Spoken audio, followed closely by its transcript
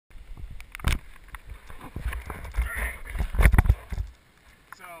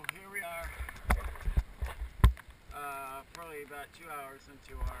about 2 hours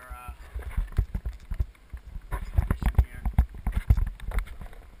into our expedition here,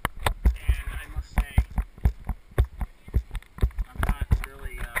 and I must say, I'm not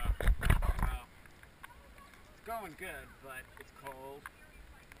really, well, it's going good, but it's cold,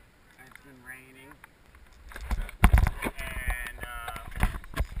 and it's been raining,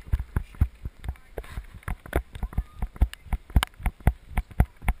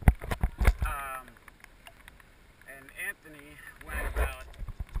 and Anthony went about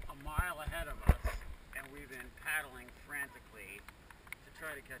a mile ahead of us, and we've been paddling frantically to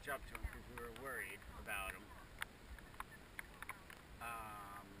try to catch up to him because we were worried about him.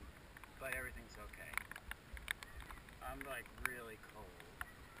 But everything's okay. I'm like really cold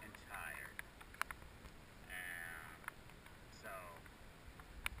and tired, and so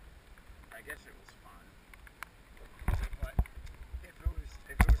I guess it was fun. But if it was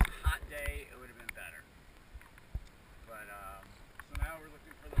a hot day, it would have been better. But so now we're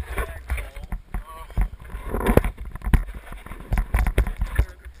looking for the flagpole. Oh. We're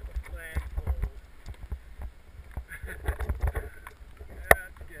looking for the flagpole.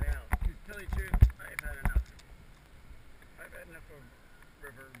 To get out. To tell you the truth, I've had enough. I've had enough of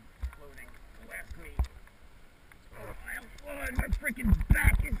river floating last week. Oh, my freaking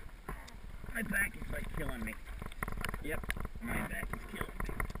back is. My back is like killing me. Yep, my back is killing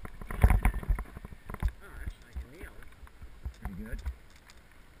me. Oh, actually, I can kneel. Pretty good.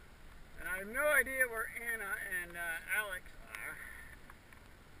 And I have no idea where Anna and Alex are.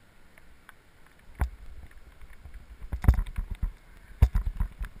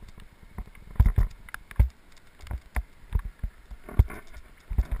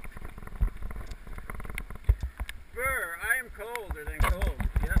 Brr, I am colder than cold.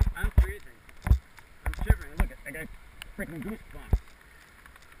 Yep, I'm freezing. I'm shivering. Look, I got freaking goosebumps.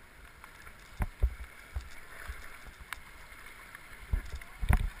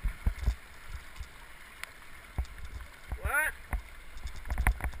 What?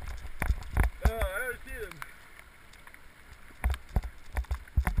 Oh, I don't see them.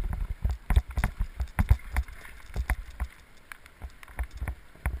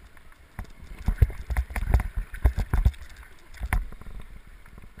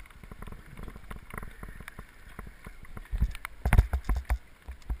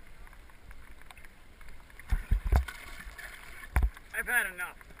 I've had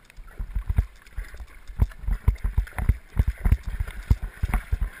enough.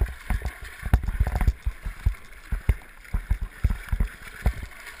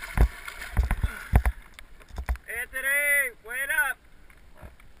 Anthony, wait up.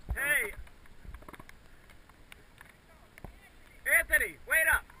 Hey. Anthony, wait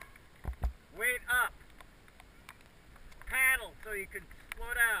up. Wait up. Paddle so you can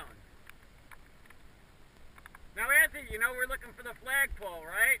slow down. Now, Anthony, you know we're looking for the flagpole,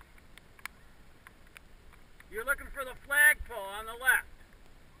 right? You're looking for the flagpole on the left.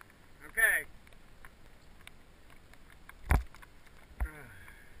 Okay.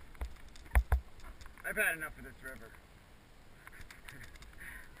 I've had enough of this river.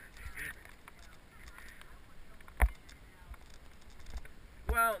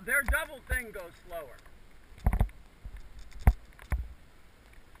 Well, their double thing goes slower.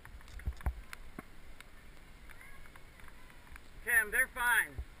 Kim, they're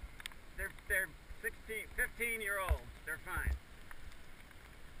fine. They're 16, 15-year-olds. They're fine.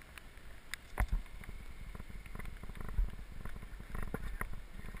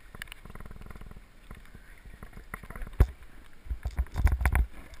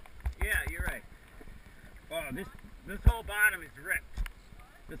 Yeah, you're right. Oh, this whole bottom is ripped.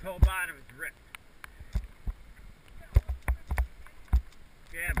 This whole bottom is ripped.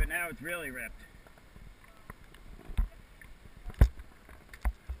 Yeah, but now it's really ripped.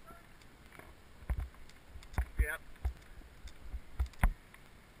 Yep.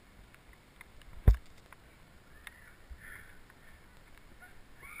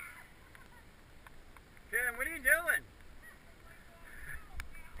 Kim, what are you doing?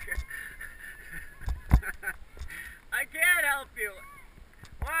 I can't help you.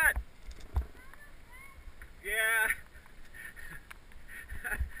 What? Yeah.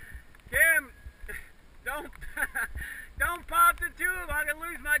 Kim, don't pop the tube. I'm gonna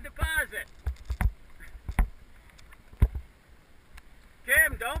lose my deposit.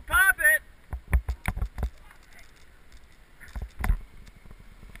 Kim, don't pop it.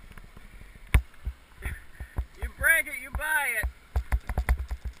 You break it, you buy it.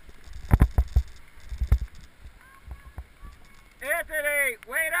 Anthony,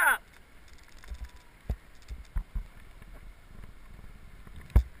 wait up.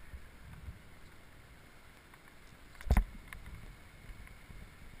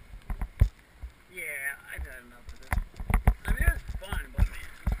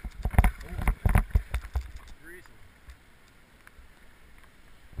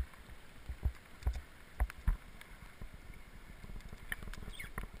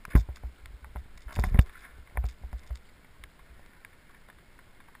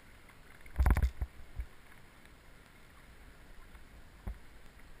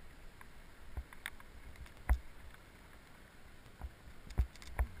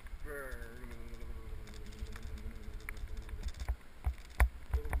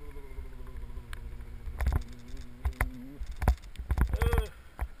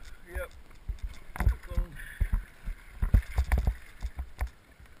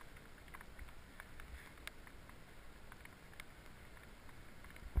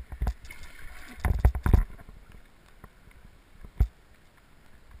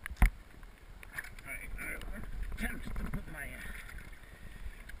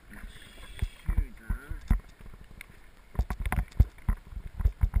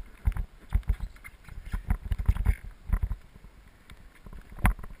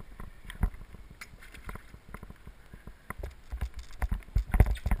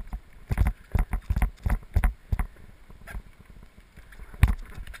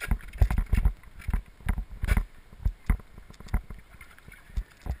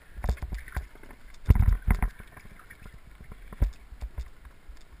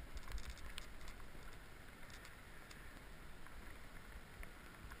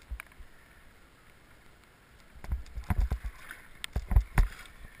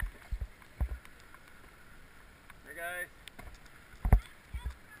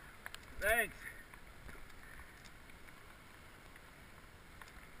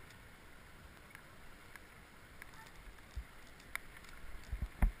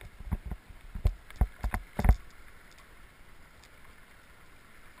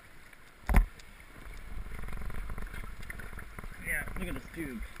 at this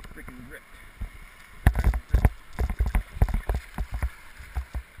tube. Freaking ripped.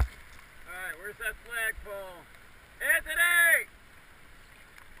 Alright, where's that flagpole? Anthony!